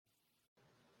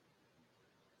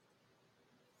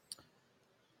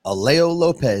Alejo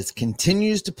Lopez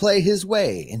continues to play his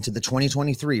way into the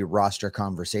 2023 roster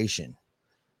conversation.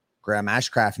 Graham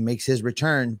Ashcraft makes his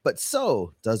return, but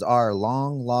so does our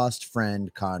long-lost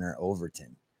friend Connor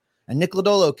Overton. And Nick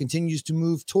Lodolo continues to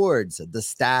move towards the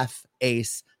staff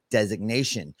ace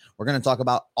designation. We're going to talk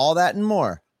about all that and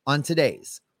more on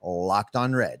today's Locked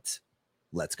On Reds.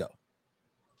 Let's go.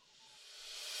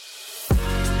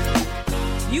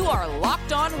 You are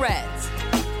Locked On Reds,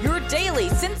 your daily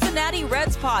Cincinnati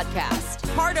Reds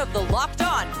podcast, part of the Locked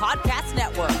On Podcast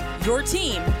Network, your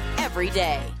team every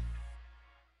day.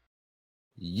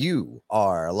 You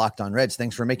are Locked On Reds.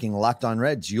 Thanks for making Locked On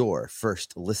Reds your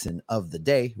first listen of the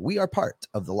day. We are part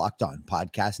of the Locked On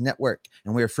Podcast Network,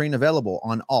 and we are free and available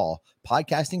on all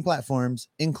podcasting platforms,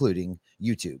 including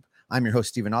YouTube. I'm your host,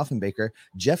 Stephen Offenbaker.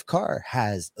 Jeff Carr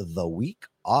has the week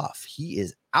off. He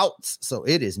is out, so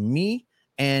it is me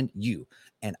and you.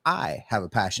 And I have a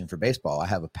passion for baseball. I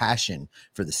have a passion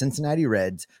for the Cincinnati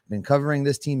Reds. Been covering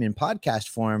this team in podcast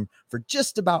form for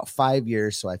just about 5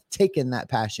 years. So I've taken that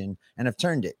passion and I've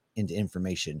turned it into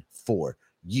information for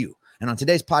you. And on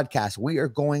today's podcast, we are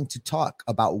going to talk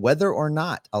about whether or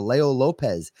not Alejo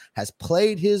Lopez has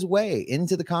played his way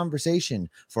into the conversation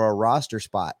for a roster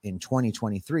spot in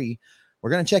 2023. We're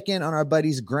going to check in on our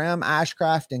buddies Graham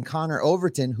Ashcraft and Connor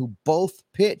Overton, who both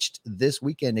pitched this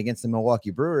weekend against the Milwaukee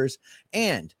Brewers.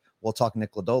 And we'll talk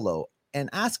Nick Lodolo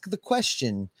and ask the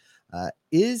question,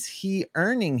 is he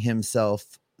earning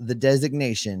himself the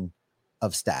designation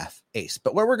of staff ace?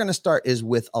 But where we're going to start is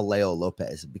with Alejo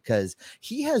Lopez, because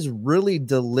he has really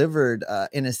delivered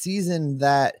in a season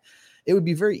that it would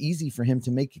be very easy for him to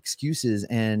make excuses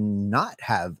and not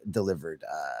have delivered.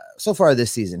 So far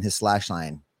this season, his slash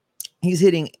line, he's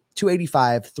hitting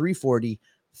 285, 340,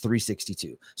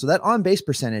 362. So that on base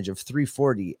percentage of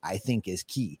 340, I think, is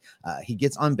key. He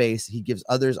gets on base. He gives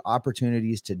others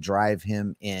opportunities to drive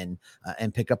him in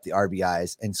and pick up the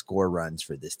RBIs and score runs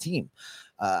for this team.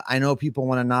 I know people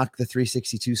want to knock the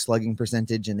 362 slugging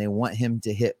percentage and they want him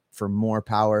to hit for more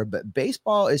power, but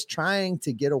baseball is trying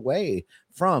to get away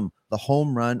from the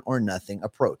home run or nothing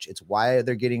approach. It's why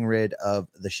they're getting rid of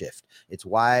the shift. It's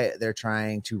why they're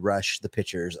trying to rush the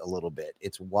pitchers a little bit.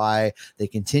 It's why they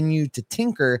continue to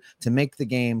tinker to make the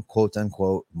game, quote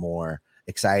unquote, more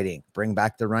exciting. Bring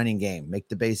back the running game, make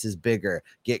the bases bigger,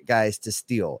 get guys to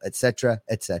steal, etc.,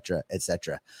 etc.,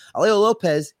 etc. Alejo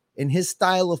Lopez, in his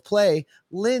style of play,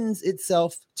 lends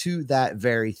itself to that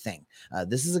very thing.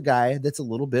 This is a guy that's a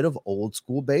little bit of old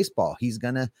school baseball. He's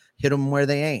going to hit them where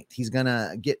they ain't. He's going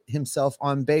to get himself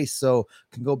on base so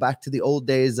can go back to the old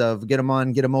days of get him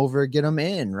on, get him over, get him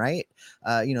in, right?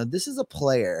 This is a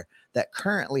player that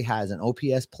currently has an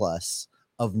OPS plus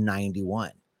of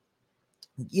 91.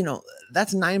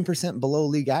 That's 9% below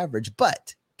league average,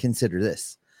 but consider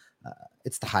this.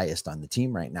 It's the highest on the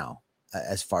team right now.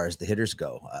 As far as the hitters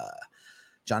go,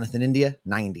 Jonathan India,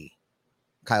 90.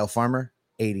 Kyle Farmer,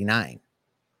 89.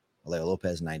 Alejo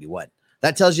Lopez, 91.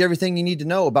 That tells you everything you need to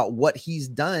know about what he's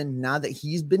done now that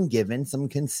he's been given some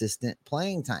consistent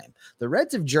playing time. The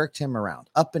Reds have jerked him around,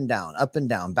 up and down,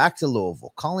 back to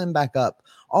Louisville, call him back up,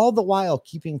 all the while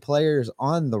keeping players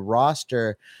on the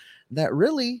roster that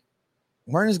really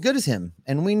weren't as good as him.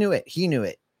 And we knew it. He knew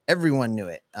it. Everyone knew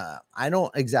it. I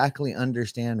don't exactly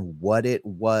understand what it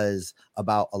was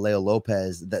about Alejo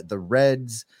Lopez that the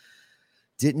Reds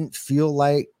didn't feel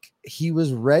like he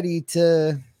was ready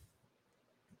to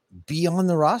be on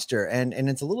the roster. And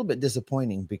it's a little bit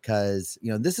disappointing because,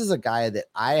 this is a guy that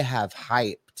I have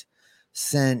hyped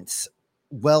since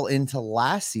well into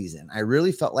last season. I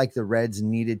really felt like the Reds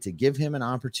needed to give him an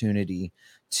opportunity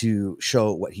to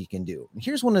show what he can do. And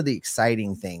here's one of the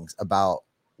exciting things about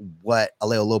what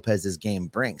Alejo Lopez's game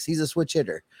brings. He's a switch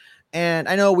hitter. And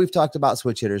I know we've talked about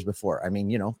switch hitters before. I mean,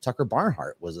 Tucker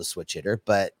Barnhart was a switch hitter,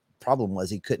 but problem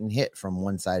was he couldn't hit from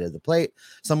one side of the plate.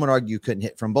 Some would argue couldn't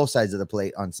hit from both sides of the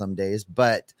plate on some days,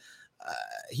 but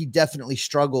he definitely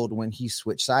struggled when he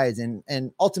switched sides.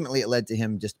 And ultimately it led to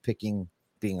him just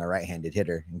being a right-handed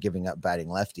hitter and giving up batting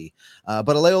lefty. But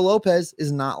Alejo Lopez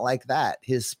is not like that.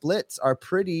 His splits are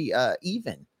pretty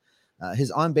even.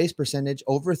 His on-base percentage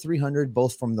over 300,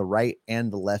 both from the right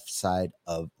and the left side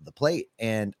of the plate.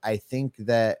 And I think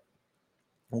that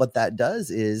what that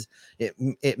does is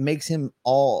it makes him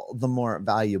all the more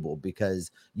valuable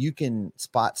because you can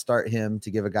spot start him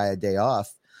to give a guy a day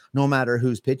off no matter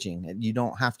who's pitching. And you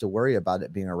don't have to worry about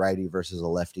it being a righty versus a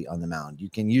lefty on the mound.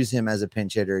 You can use him as a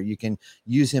pinch hitter. You can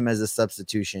use him as a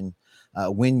substitution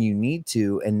when you need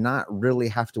to and not really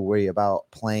have to worry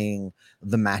about playing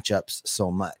the matchups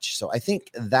so much. So I think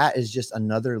that is just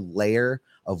another layer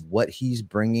of what he's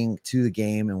bringing to the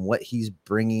game and what he's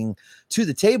bringing to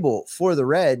the table for the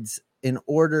Reds in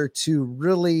order to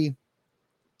really,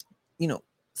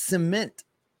 cement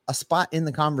a spot in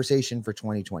the conversation for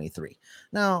 2023.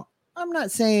 Now, I'm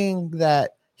not saying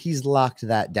that he's locked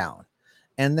that down.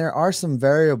 And there are some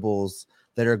variables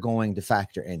that are going to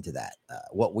factor into that.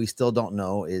 What we still don't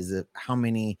know is how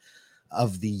many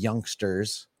of the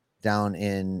youngsters down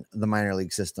in the minor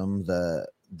league system, the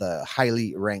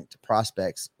highly ranked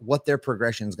prospects, what their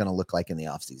progression is going to look like in the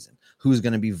offseason, who's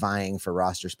going to be vying for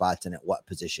roster spots and at what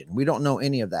position. We don't know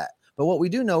any of that. But what we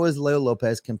do know is Leo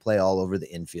Lopez can play all over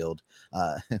the infield,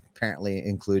 apparently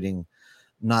including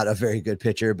not a very good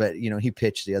pitcher, but, he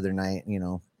pitched the other night,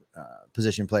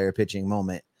 position player pitching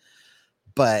moment.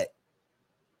 But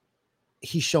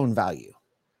he's shown value.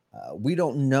 We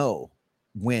don't know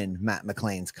when Matt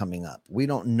McLain's coming up. We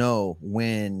don't know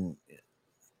when,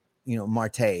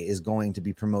 Marte is going to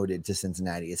be promoted to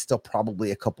Cincinnati. It's still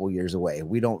probably a couple years away.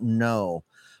 We don't know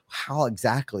how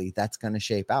exactly that's going to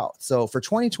shape out. So for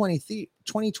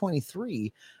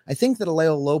 2023, I think that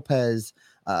Leo Lopez,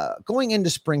 going into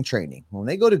spring training, when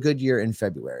they go to Goodyear in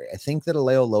February, I think that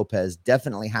Leo Lopez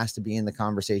definitely has to be in the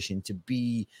conversation to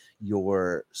be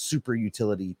your super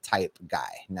utility type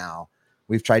guy. Now,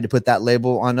 we've tried to put that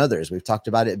label on others. We've talked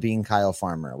about it being Kyle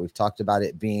Farmer. We've talked about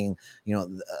it being,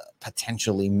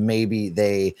 potentially maybe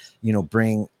they,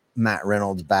 bring Matt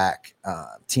Reynolds back,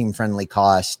 team friendly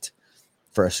cost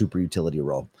for a super utility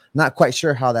role. Not quite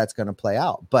sure how that's going to play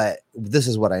out, but this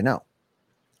is what I know.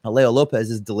 Leo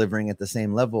Lopez is delivering at the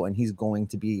same level, and he's going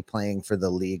to be playing for the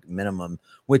league minimum,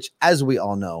 which, as we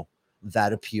all know,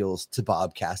 that appeals to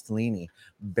Bob Castellini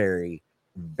very,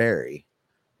 very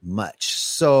much.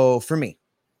 So for me,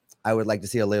 I would like to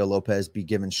see Leo Lopez be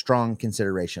given strong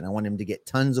consideration. I want him to get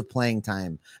tons of playing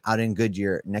time out in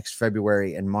Goodyear next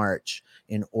February and March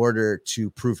in order to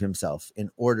prove himself,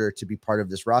 in order to be part of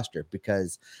this roster,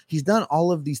 because he's done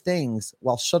all of these things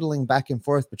while shuttling back and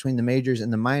forth between the majors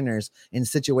and the minors in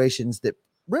situations that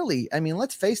really,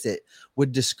 let's face it,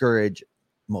 would discourage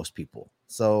most people.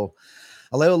 So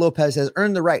Leo Lopez has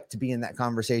earned the right to be in that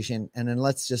conversation. And then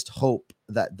let's just hope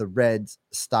that the Reds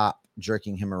stop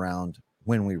jerking him around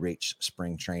when we reach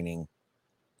spring training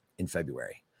in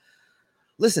February.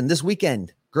 Listen, this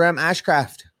weekend, Graham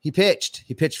Ashcraft, he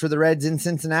pitched for the Reds in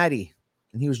Cincinnati,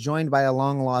 and he was joined by a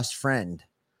long lost friend.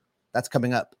 That's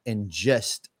coming up in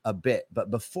just a bit. But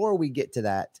before we get to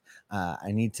that,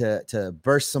 I need to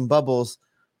burst some bubbles,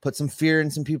 put some fear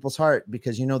in some people's heart,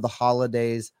 because the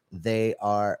holidays, they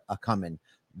are a-coming.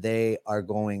 They are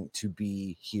going to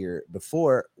be here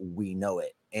before we know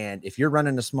it. And if you're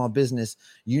running a small business,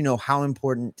 you know how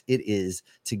important it is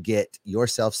to get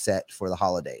yourself set for the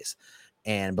holidays.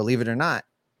 And believe it or not,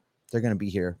 they're going to be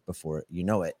here before you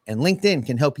know it. And LinkedIn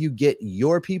can help you get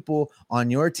your people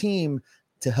on your team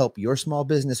to help your small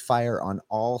business fire on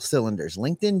all cylinders.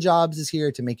 LinkedIn Jobs is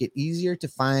here to make it easier to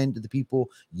find the people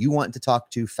you want to talk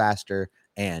to faster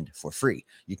and for free.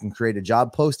 You can create a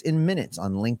job post in minutes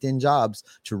on LinkedIn Jobs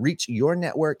to reach your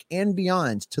network and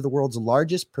beyond to the world's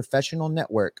largest professional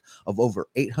network of over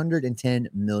 810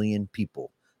 million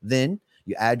people. Then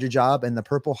you add your job and the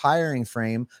purple hiring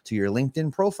frame to your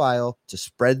LinkedIn profile to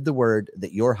spread the word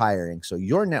that you're hiring, so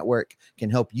your network can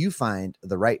help you find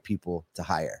the right people to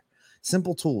hire.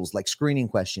 Simple tools like screening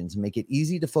questions make it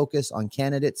easy to focus on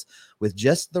candidates with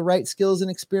just the right skills and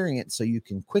experience, so you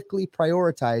can quickly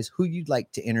prioritize who you'd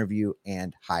like to interview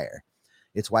and hire.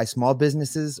 It's why small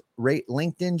businesses rate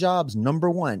LinkedIn Jobs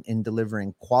 #1 in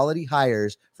delivering quality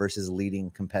hires versus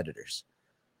leading competitors.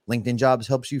 LinkedIn Jobs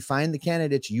helps you find the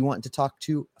candidates you want to talk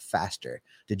to faster.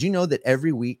 Did you know that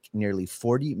every week, nearly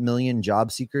 40 million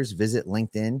job seekers visit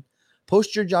LinkedIn?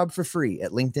 Post your job for free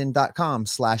at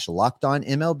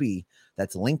linkedin.com/lockedonmlb.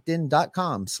 That's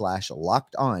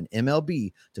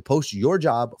linkedin.com/lockedonmlb to post your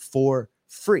job for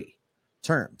free.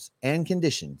 Terms and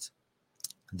conditions,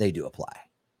 they do apply.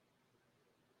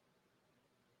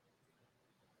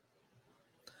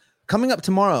 Coming up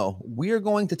tomorrow, we are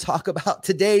going to talk about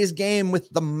today's game with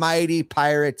the mighty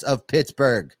Pirates of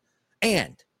Pittsburgh.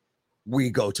 And we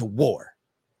go to war.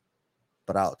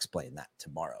 But I'll explain that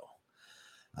tomorrow.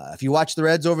 If you watched the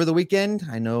Reds over the weekend,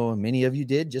 I know many of you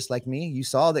did, just like me. You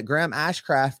saw that Graham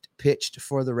Ashcraft pitched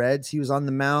for the Reds. He was on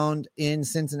the mound in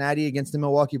Cincinnati against the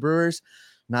Milwaukee Brewers.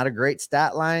 Not a great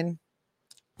stat line.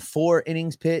 4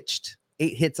 innings pitched,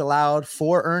 8 hits allowed,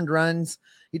 4 earned runs.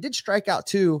 He did strike out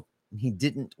 2. He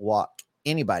didn't walk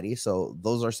anybody. So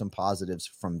those are some positives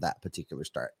from that particular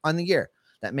start. On the year,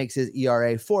 that makes his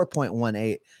ERA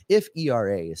 4.18, if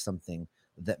ERA is something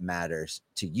that matters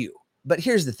to you. But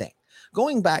here's the thing.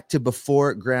 Going back to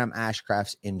before Graham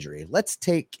Ashcraft's injury, let's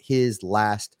take his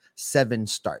last 7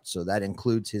 starts. So that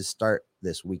includes his start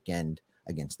this weekend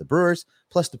against the Brewers,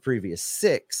 plus the previous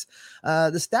 6.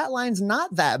 The stat line's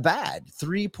not that bad.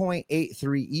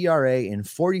 3.83 ERA in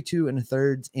 42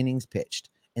 1/3 innings pitched.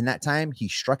 In that time, he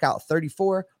struck out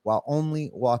 34 while only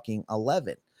walking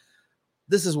 11.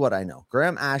 This is what I know.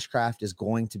 Graham Ashcraft is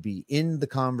going to be in the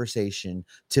conversation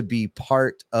to be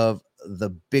part of the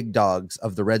big dogs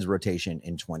of the Reds rotation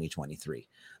in 2023.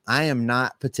 I am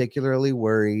not particularly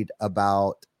worried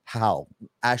about how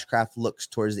Ashcraft looks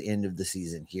towards the end of the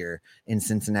season here in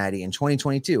Cincinnati in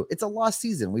 2022. It's a lost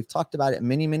season. We've talked about it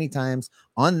many, many times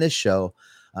on this show.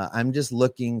 I'm just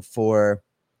looking for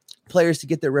players to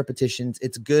get their repetitions.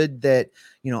 It's good that,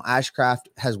 Ashcraft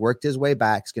has worked his way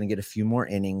back. He's going to get a few more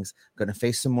innings, going to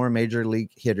face some more major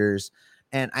league hitters.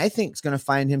 And I think he's going to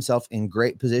find himself in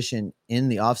great position in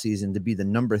the offseason to be the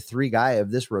number 3 guy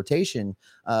of this rotation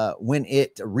when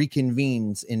it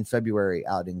reconvenes in February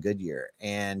out in Goodyear.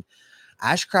 And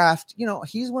Ashcraft,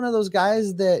 he's one of those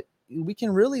guys that we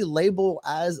can really label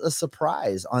as a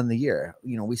surprise on the year.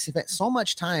 We spent so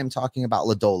much time talking about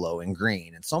Lodolo and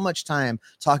Green, and so much time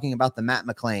talking about the Matt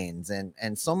McLains,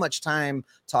 and so much time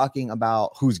talking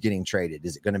about who's getting traded.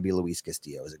 Is it going to be Luis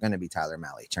Castillo? Is it going to be Tyler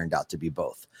Mahle? Turned out to be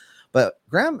both. But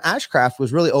Graham Ashcraft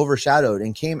was really overshadowed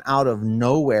and came out of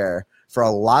nowhere for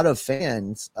a lot of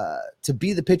fans to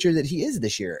be the pitcher that he is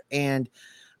this year. And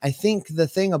I think the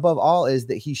thing above all is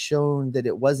that he's shown that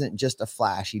it wasn't just a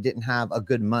flash. He didn't have a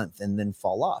good month and then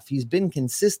fall off. He's been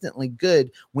consistently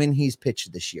good when he's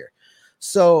pitched this year.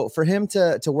 So for him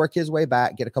to work his way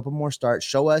back, get a couple more starts,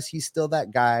 show us he's still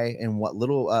that guy and what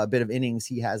little bit of innings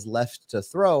he has left to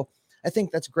throw, I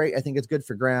think that's great. I think it's good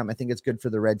for Graham. I think it's good for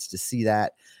the Reds to see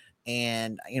that.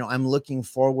 And, I'm looking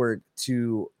forward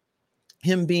to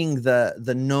him being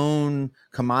the known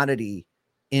commodity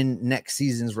in next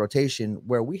season's rotation,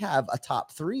 where we have a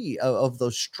top 3 of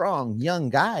those strong young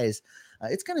guys.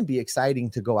 It's going to be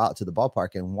exciting to go out to the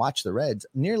ballpark and watch the Reds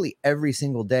nearly every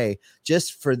single day,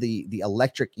 just for the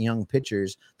electric young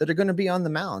pitchers that are going to be on the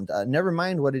mound. Never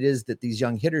mind what it is that these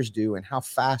young hitters do and how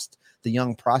fast the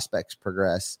young prospects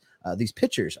progress. These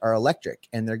pitchers are electric,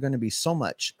 and they're going to be so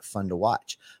much fun to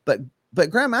watch. But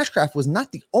Graham Ashcraft was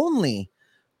not the only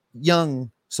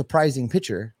young, surprising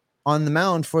pitcher on the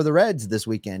mound for the Reds this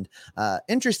weekend.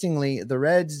 Interestingly, the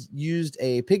Reds used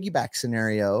a piggyback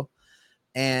scenario,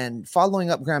 and following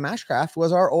up Graham Ashcraft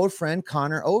was our old friend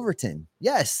Connor Overton.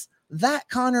 Yes, that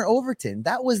Connor Overton,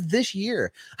 that was this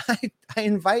year. I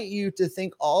invite you to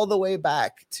think all the way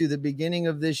back to the beginning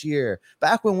of this year,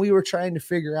 back when we were trying to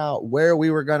figure out where we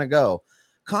were going to go.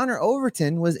 Connor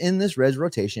Overton was in this Reds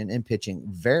rotation and pitching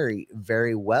very,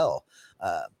 very well.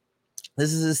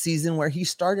 This is a season where he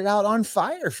started out on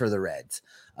fire for the Reds.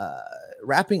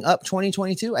 Wrapping up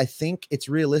 2022, I think it's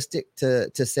realistic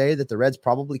to say that the Reds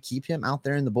probably keep him out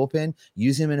there in the bullpen,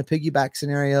 use him in a piggyback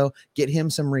scenario, get him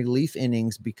some relief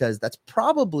innings, because that's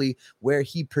probably where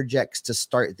he projects to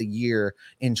start the year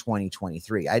in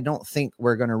 2023. I don't think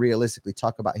we're going to realistically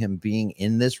talk about him being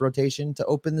in this rotation to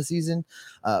open the season.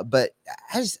 But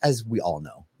as we all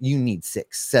know, you need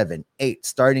 6, 7, 8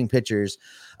 starting pitchers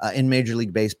in Major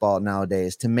League Baseball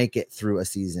nowadays to make it through a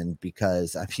season,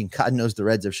 because God knows the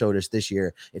Reds have showed us this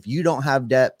year, if you don't have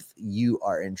depth, you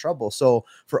are in trouble. So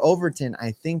for Overton,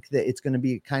 I think that it's going to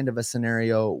be kind of a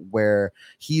scenario where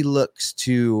he looks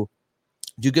to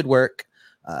do good work,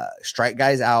 strike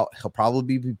guys out. He'll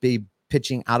probably be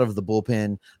pitching out of the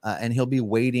bullpen, and he'll be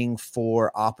waiting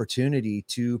for opportunity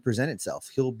to present itself.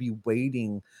 He'll be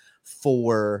waiting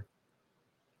for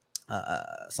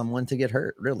someone to get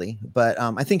hurt, really. But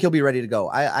I think he'll be ready to go.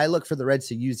 I look for the Reds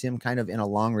to use him kind of in a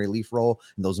long relief role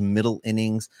in those middle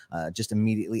innings, just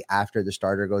immediately after the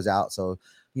starter goes out. So,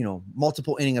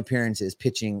 multiple inning appearances,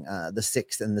 pitching the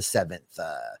 6th and the 7th,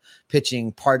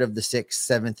 pitching part of the 6th,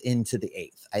 7th into the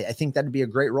 8th. I think that'd be a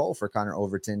great role for Connor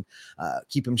Overton.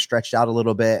 Keep him stretched out a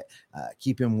little bit,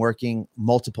 keep him working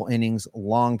multiple innings,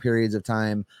 long periods of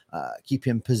time, keep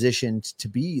him positioned to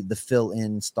be the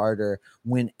fill-in starter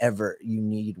whenever you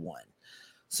need one.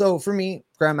 So for me,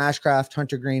 Graham Ashcraft,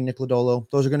 Hunter Greene, Nick Lodolo,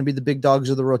 those are going to be the big dogs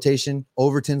of the rotation.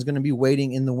 Overton's going to be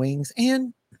waiting in the wings,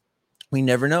 and we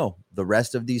never know. The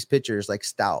rest of these pitchers, like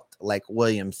Stout, like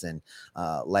Williamson,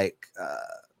 like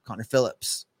Connor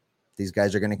Phillips, these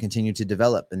guys are going to continue to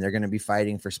develop, and they're going to be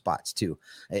fighting for spots too.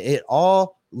 It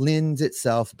all lends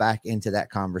itself back into that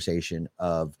conversation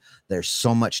of there's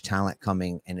so much talent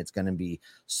coming, and it's going to be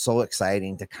so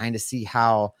exciting to kind of see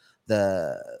how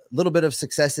the little bit of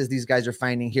successes these guys are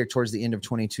finding here towards the end of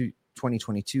 2022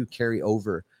 2022 carry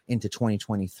over into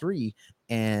 2023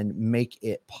 and make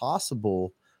it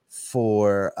possible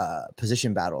for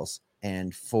position battles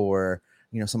and for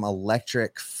some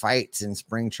electric fights in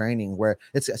spring training, where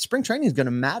spring training is going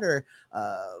to matter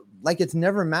like it's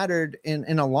never mattered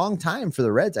in a long time for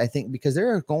the Reds, I think, because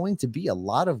there are going to be a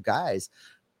lot of guys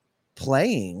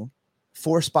playing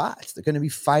for spots. They're going to be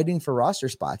fighting for roster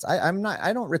spots. I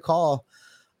don't recall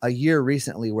a year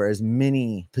recently where as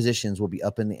many positions will be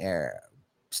up in the air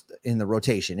in the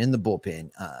rotation, in the bullpen,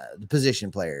 the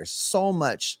position players, so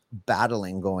much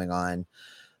battling going on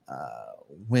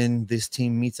when this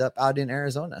team meets up out in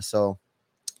Arizona. So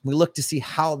we look to see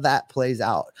how that plays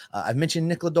out. I've mentioned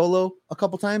Nick Lodolo a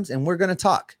couple times, and we're going to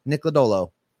talk Nick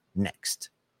Lodolo next.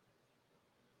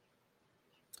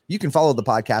 You can follow the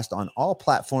podcast on all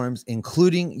platforms,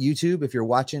 including YouTube. If you're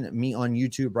watching me on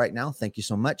YouTube right now, thank you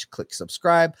so much. Click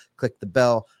subscribe, click the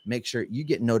bell, make sure you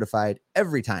get notified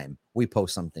every time we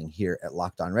post something here at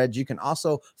Locked On Reds. You can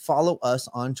also follow us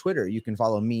on Twitter. You can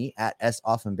follow me at S.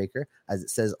 Offenbaker, as it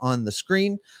says on the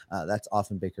screen. That's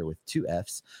Offenbaker with 2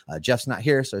 Fs. Jeff's not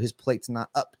here, so his plate's not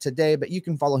up today, but you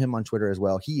can follow him on Twitter as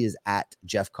well. He is at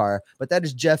Jeff Carr, but that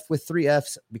is Jeff with 3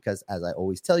 Fs because, as I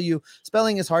always tell you,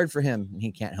 spelling is hard for him, and he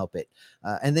can't help it.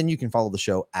 And then you can follow the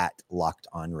show at Locked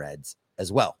On Reds as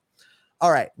well.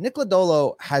 All right, Nick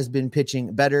Lodolo has been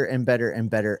pitching better and better and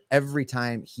better every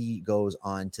time he goes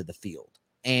onto the field.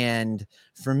 And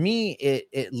for me,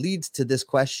 it leads to this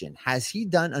question. Has he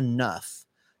done enough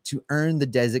to earn the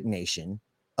designation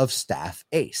of staff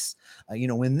ace?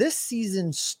 When this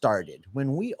season started,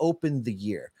 when we opened the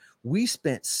year, we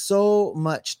spent so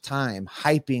much time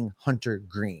hyping Hunter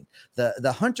Greene.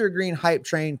 The Hunter Greene hype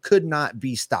train could not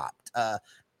be stopped.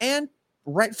 And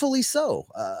rightfully so.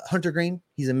 Hunter Greene,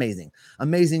 he's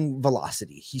amazing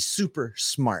velocity. He's super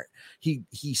smart.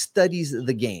 He studies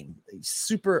the game. He's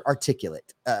super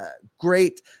articulate.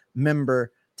 Great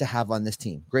member to have on this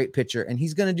team. Great pitcher, and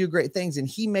he's going to do great things. And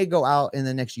he may go out in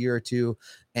the next year or two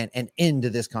and into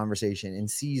this conversation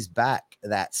and seize back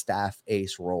that staff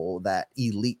ace role, that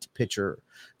elite pitcher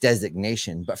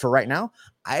designation. But for right now,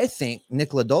 I think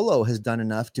Nick Lodolo has done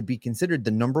enough to be considered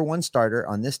the number 1 starter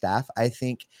on this staff. I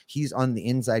think he's on the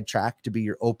inside track to be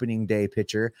your opening day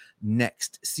pitcher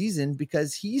next season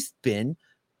because he's been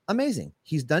amazing.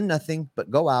 He's done nothing but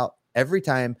go out every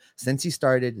time since he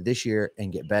started this year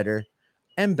and get better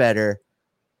and better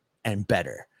and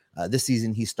better. This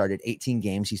season, he started 18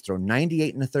 games. He's thrown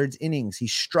 98 1/3 innings. He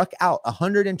struck out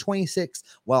 126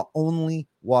 while only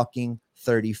walking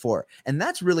 34. And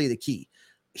that's really the key.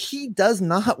 He does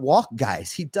not walk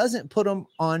guys. He doesn't put them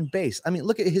on base. I mean,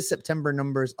 look at his September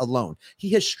numbers alone.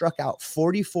 He has struck out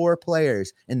 44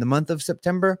 players in the month of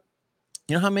September.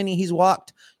 You know how many he's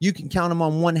walked? You can count them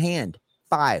on one hand.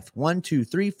 5. 1, 2,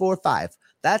 3, 4, 5.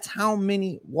 That's how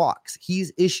many walks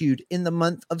he's issued in the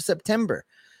month of September.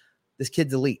 This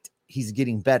kid's elite. He's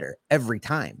getting better every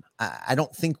time. I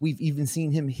don't think we've even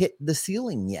seen him hit the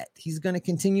ceiling yet. He's going to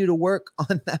continue to work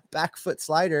on that back foot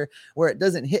slider where it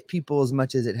doesn't hit people as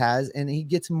much as it has, and he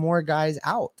gets more guys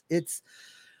out. It's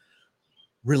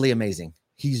really amazing.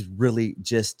 He's really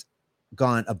just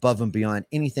gone above and beyond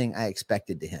anything I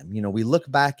expected to him. We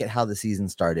look back at how the season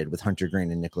started with Hunter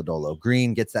Greene and Nick Lodolo.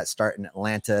 Greene gets that start in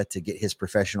Atlanta to get his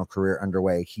professional career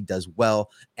underway. He does well.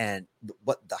 And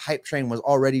what the hype train was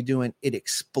already doing, it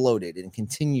exploded and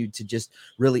continued to just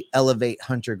really elevate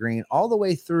Hunter Greene all the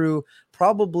way through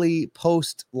probably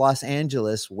post Los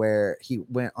Angeles, where he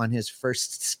went on his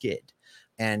first skid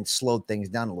and slowed things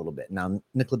down a little bit. Now,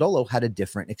 Nick Lodolo had a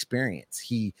different experience.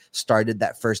 He started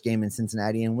that first game in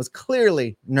Cincinnati and was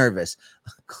clearly nervous.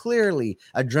 Clearly,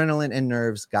 adrenaline and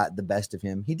nerves got the best of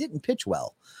him. He didn't pitch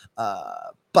well,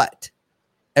 but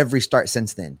every start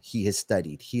since then, he has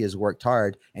studied, he has worked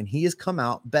hard, and he has come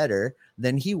out better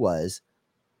than he was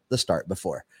the start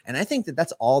before. And I think that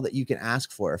that's all that you can ask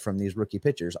for from these rookie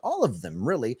pitchers, all of them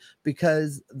really,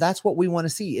 because that's what we want to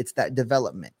see. It's that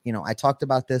development. I talked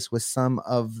about this with some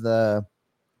of the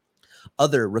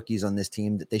other rookies on this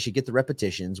team, that they should get the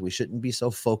repetitions. We shouldn't be so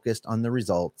focused on the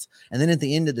results. And then at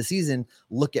the end of the season,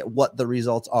 look at what the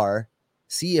results are,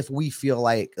 see if we feel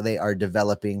like they are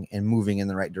developing and moving in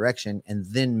the right direction, and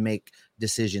then make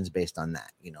decisions based on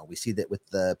that. We see that with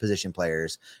the position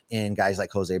players and guys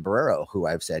like Jose Barrero, who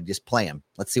I've said, just play him.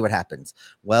 Let's see what happens.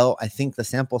 Well, I think the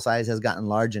sample size has gotten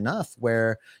large enough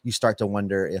where you start to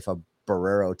wonder if a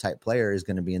Barrero type player is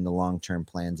going to be in the long-term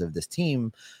plans of this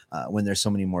team when there's so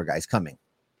many more guys coming.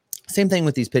 Same thing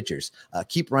with these pitchers.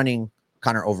 Keep running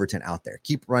Connor Overton out there.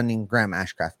 Keep running Graham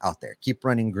Ashcraft out there. Keep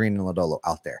running Greene and Lodolo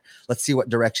out there. Let's see what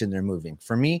direction they're moving.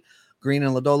 For me, Green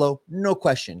and Lodolo, no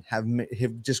question, have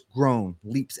just grown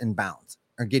leaps and bounds,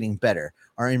 are getting better,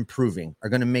 are improving, are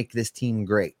going to make this team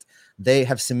great. They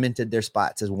have cemented their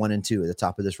spots as 1 and 2 at the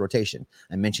top of this rotation.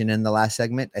 I mentioned in the last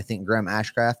segment, I think Graham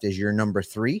Ashcraft is your number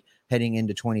 3 heading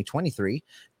into 2023,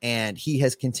 and he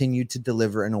has continued to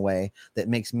deliver in a way that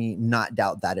makes me not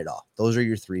doubt that at all. Those are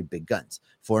your 3 big guns.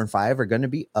 4 and 5 are going to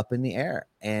be up in the air,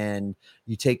 and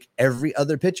you take every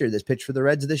other pitcher that's pitched for the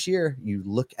Reds this year, you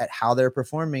look at how they're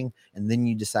performing, and then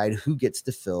you decide who gets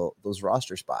to fill those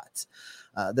roster spots.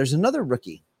 There's another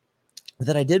rookie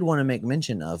that I did want to make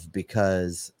mention of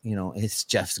because, you know, it's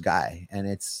Jeff's guy and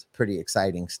it's pretty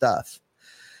exciting stuff.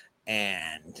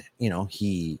 And, you know,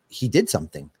 he did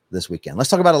something this weekend. Let's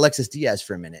talk about Alexis Diaz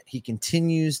for a minute. He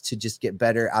continues to just get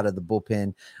better out of the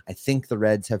bullpen. I think the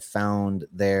Reds have found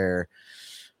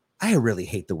I really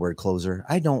hate the word closer.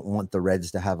 I don't want the Reds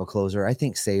to have a closer. I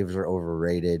think saves are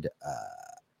overrated.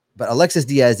 But Alexis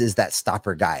Diaz is that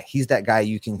stopper guy. He's that guy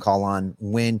you can call on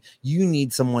when you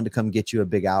need someone to come get you a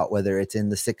big out, whether it's in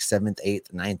the 6th, 7th,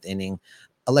 8th, 9th inning.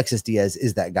 Alexis Diaz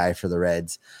is that guy for the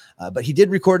Reds. But he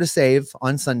did record a save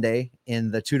on Sunday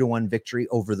in the 2-1 victory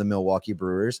over the Milwaukee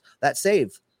Brewers. That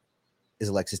save is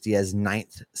Alexis Diaz's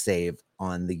 9th save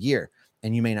on the year.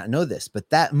 And you may not know this, but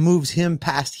that moves him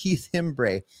past Heath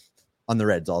Hembree on the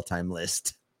Reds all-time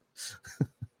list.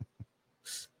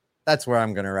 That's where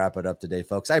I'm going to wrap it up today,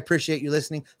 folks. I appreciate you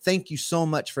listening. Thank you so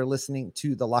much for listening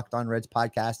to the Locked On Reds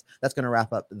podcast. That's going to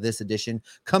wrap up this edition.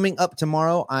 Coming up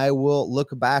tomorrow, I will look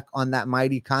back on that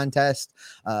mighty contest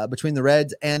between the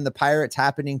Reds and the Pirates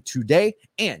happening today,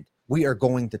 and we are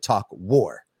going to talk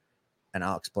war, and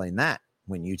I'll explain that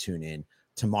when you tune in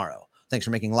tomorrow. Thanks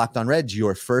for making Locked On Reds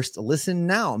your first listen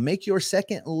now. Make your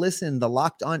second listen the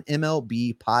Locked On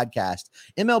MLB podcast.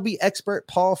 MLB expert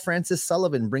Paul Francis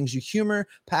Sullivan brings you humor,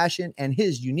 passion, and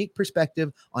his unique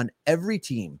perspective on every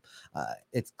team.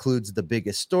 It includes the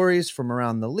biggest stories from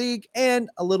around the league and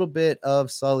a little bit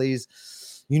of Sully's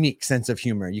unique sense of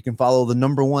humor. You can follow the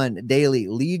 #1 daily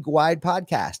league-wide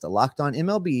podcast, Locked On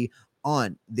MLB,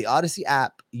 on the Odyssey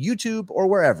app, YouTube, or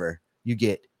wherever you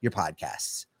get your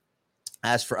podcasts.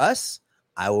 As for us,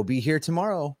 I will be here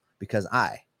tomorrow because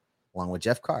I, along with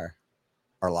Jeff Carr,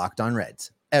 are Locked On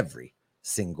Reds every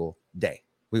single day.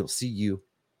 We will see you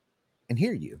and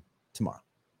hear you tomorrow.